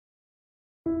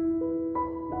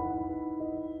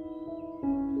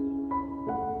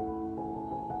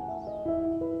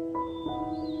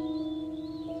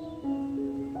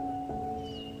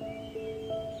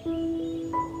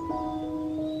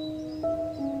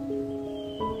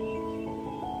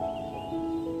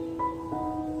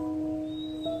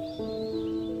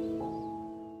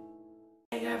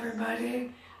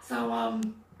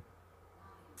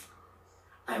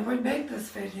I would make this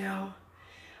video,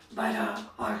 but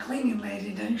our cleaning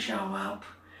lady didn't show up.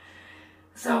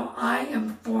 So I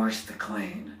am forced to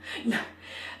clean.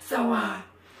 So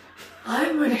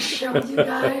I'm going to show you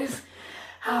guys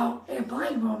how a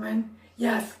blind woman,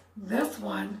 yes, this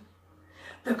one,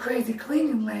 the crazy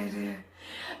cleaning lady,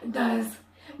 does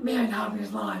me and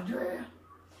hubby's laundry.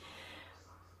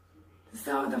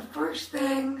 So the first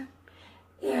thing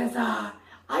is I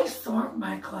sort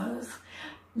my clothes.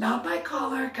 Not by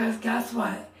color, because guess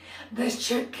what? This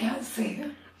chick can't see.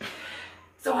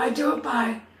 So I do it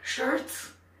by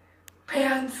shirts,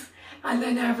 pants, and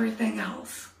then everything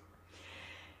else.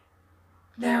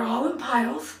 They're all in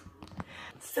piles.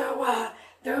 So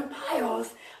they're in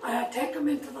piles. I take them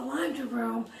into the laundry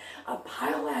room a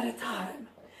pile at a time.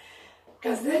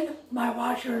 Because then my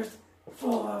washer's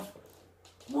full of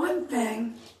one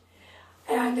thing,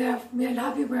 and if me and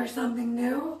hubby wear something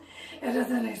new, it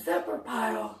is in a separate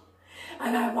pile,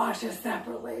 and I wash it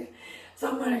separately. So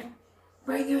I'm going to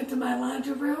bring you into my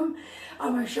laundry room.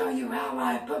 I'm going to show you how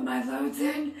I put my loads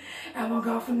in, and we'll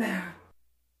go from there.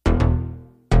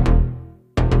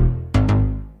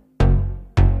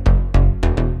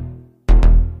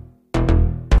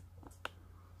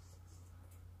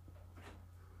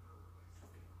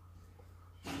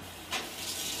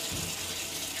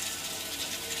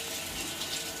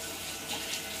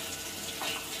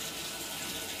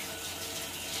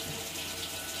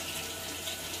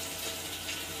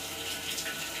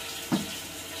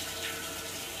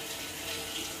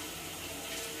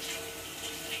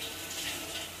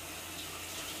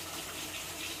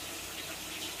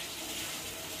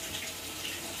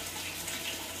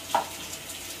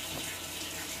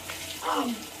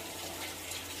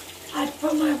 I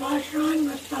put my washer on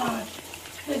with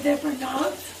the different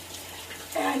knobs,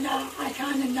 and I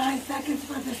counted 9 seconds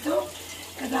for the soap,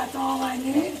 because that's all I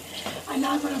need. And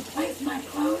I'm going to place my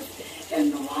clothes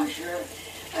in the washer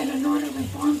in an orderly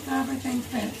form so everything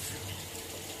fits.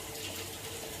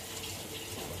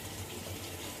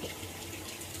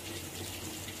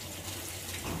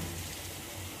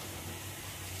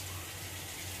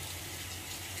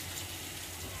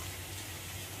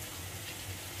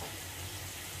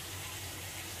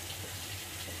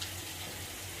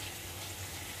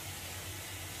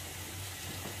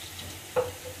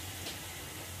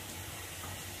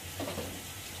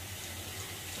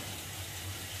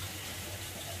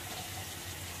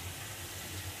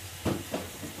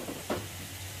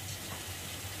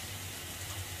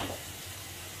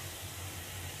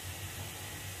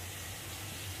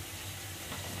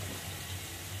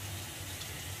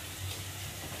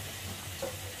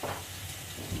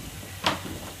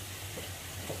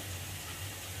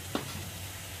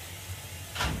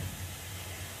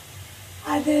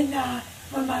 And then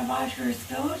when my washer is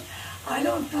filled, I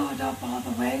don't fill it up all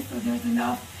the way so there's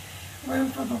enough room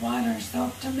for the water and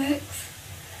soap to mix.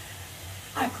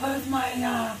 I close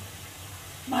my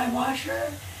my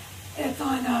washer. It's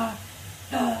on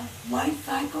the light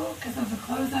cycle because of the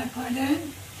clothes I put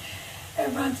in.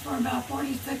 It runs for about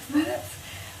 46 minutes,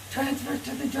 transfers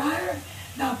to the dryer.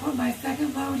 Now I'll put my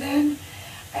second load in,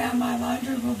 and my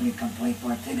laundry will be complete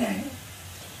for today.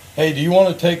 Hey, do you want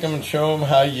to take them and show them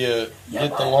how you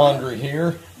get the laundry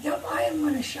here? Yep, I am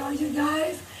going to show you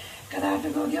guys, because I have to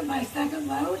go get my second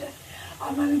load.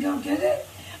 I'm going to go get it.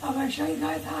 I'm going to show you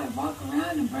guys how I walk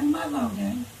around and bring my load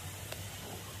in.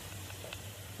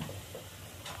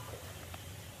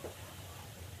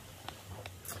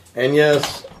 And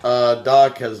yes,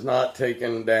 Doc has not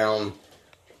taken down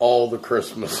all the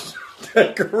Christmas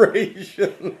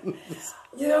decorations.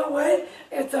 You know what?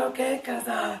 It's okay,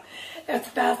 because it's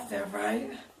festive,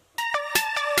 right?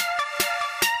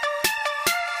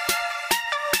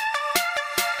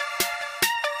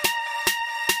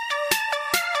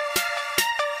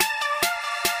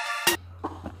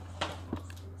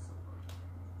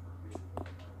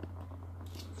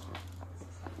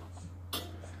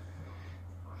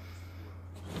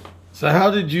 So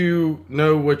how did you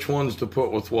know which ones to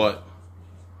put with what?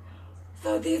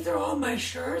 So these are all my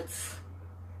shirts.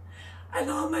 And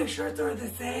all my shirts are the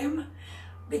same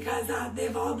because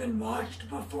they've all been washed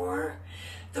before.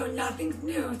 So nothing's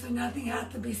new, so nothing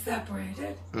has to be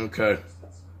separated. Okay.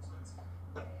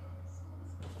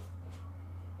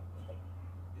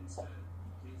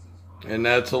 And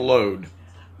that's a load.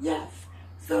 Yes.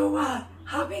 So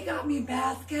hubby got me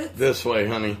baskets. This way,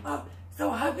 honey. So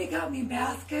hubby got me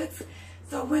baskets.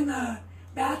 So when the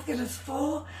basket is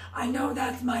full, I know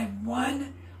that's my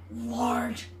one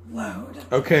large load.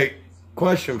 Okay,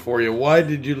 question for you. Why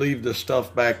did you leave the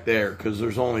stuff back there? Because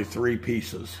there's only 3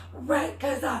 pieces. Right,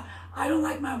 because I don't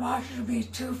like my washer to be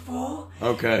too full.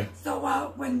 Okay. So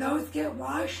when those get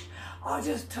washed, I'll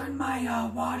just turn my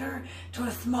water to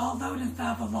a small load instead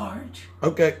of a large.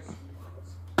 Okay.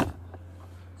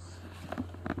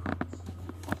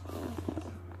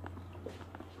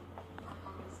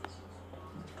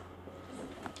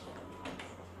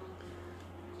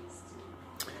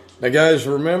 Now, guys,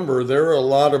 remember, there are a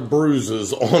lot of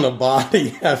bruises on a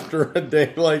body after a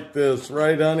day like this,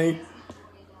 right, honey?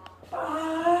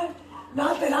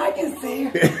 Not that I can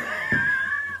see.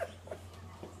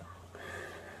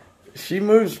 She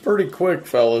moves pretty quick,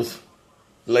 fellas,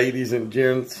 ladies and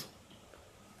gents.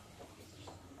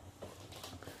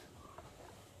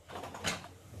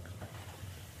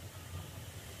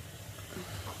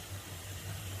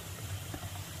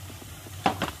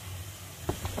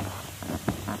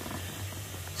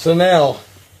 So now,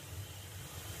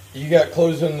 you got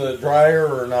clothes in the dryer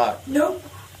or not? Nope.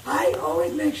 I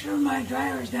always make sure my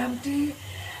dryer is empty.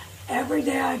 Every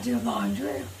day I do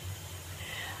laundry.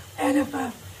 And if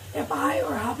I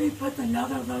or hubby puts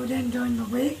another load in during the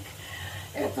week,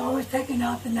 it's always taken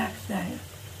out the next day.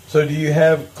 So do you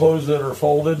have clothes that are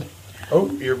folded?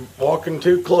 Oh, you're walking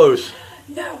too close.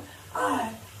 No,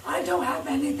 I don't have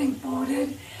anything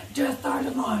folded, just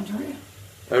started laundry.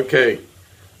 Okay.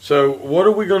 So what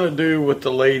are we going to do with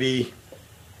the lady?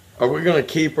 Are we going to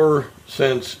keep her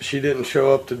since she didn't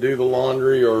show up to do the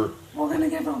laundry, or? We're going to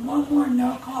give her one more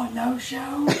no-call,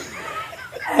 no-show.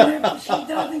 And if she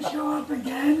doesn't show up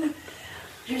again,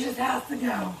 she just has to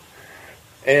go.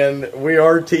 And we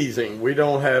are teasing. We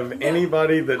don't have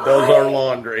anybody that does our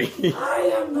laundry.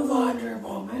 I am the laundry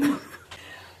woman.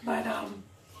 But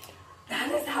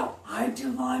that is how I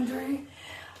do laundry.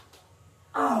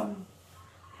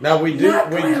 Now we do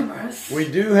Not glamorous. we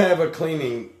do have a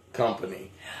cleaning company.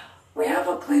 We have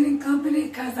a cleaning company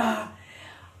because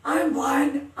I'm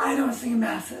blind. I don't see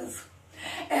messes.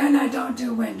 And I don't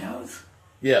do windows.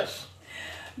 Yes.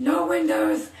 No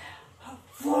windows.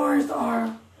 Floors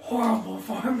are horrible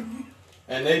for me.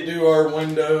 And they do our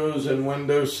windows and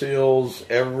window sills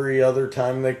every other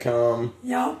time they come.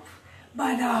 Yep.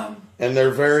 But and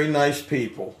they're very nice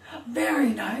people. Very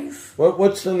nice.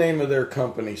 What's the name of their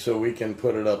company so we can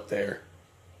put it up there?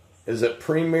 Is it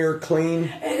Premier Clean?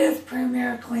 It is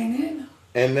Premier Cleaning.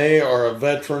 And they are a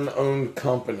veteran-owned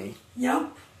company.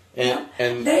 Yep.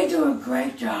 And they do a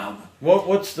great job.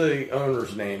 What's the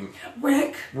owner's name?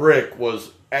 Rick. Rick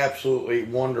was absolutely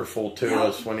wonderful to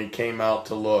us when he came out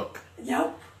to look.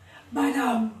 Yep. But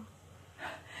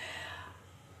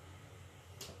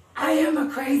I am a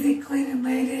crazy cleaning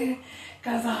lady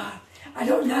because I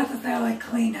don't necessarily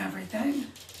clean everything.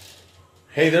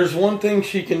 Hey, there's one thing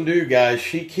she can do, guys.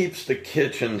 She keeps the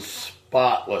kitchen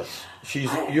spotless.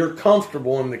 You're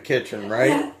comfortable in the kitchen, right?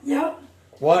 Yeah, yep.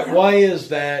 Why is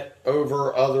that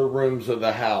over other rooms of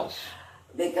the house?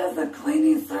 Because the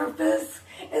cleaning surface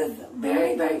is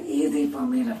very, very easy for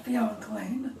me to feel and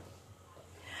clean.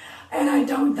 And I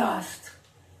don't dust.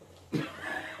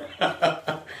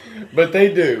 But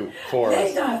they do for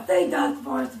us. They dust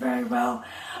for us very well.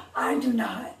 I do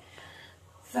not.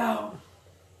 So,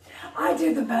 I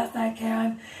do the best I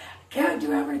can. Can't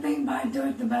do everything, but I do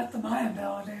it the best of my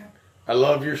ability. I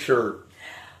love your shirt.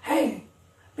 Hey,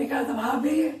 because of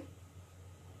hubby,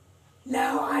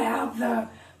 now I have the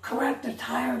correct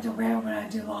attire to wear when I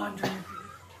do laundry.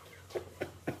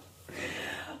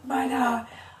 But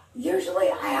usually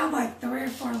I have like 3 or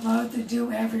 4 loads to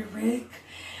do every week.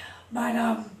 But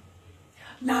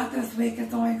not this week.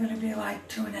 It's only going to be like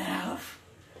 2.5.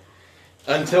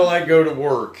 Until I go to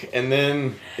work, and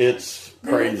then it's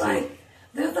crazy.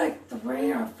 There's like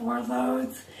 3 or 4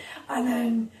 loads, and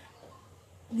then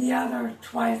the other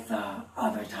twice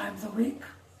other times a week.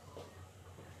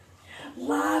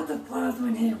 Lots of clothes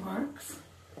when he works,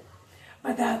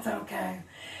 but that's okay,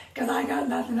 because I got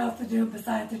nothing else to do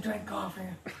besides to drink coffee.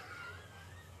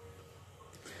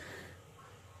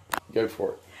 Go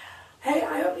for it. Hey,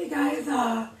 I hope you guys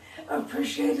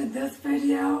appreciated this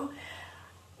video.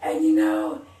 And you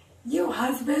know, you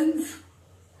husbands,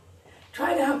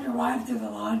 try to help your wives do the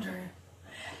laundry.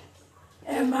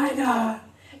 It might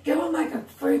give them like a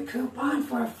free coupon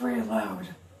for a free load.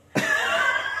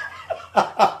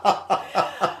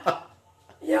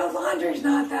 Laundry's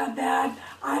not that bad.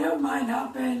 I don't mind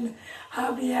helping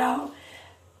hubby out.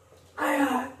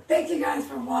 I thank you guys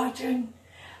for watching.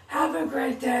 Have a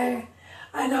great day.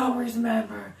 And always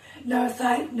remember, no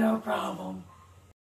sight, no problem.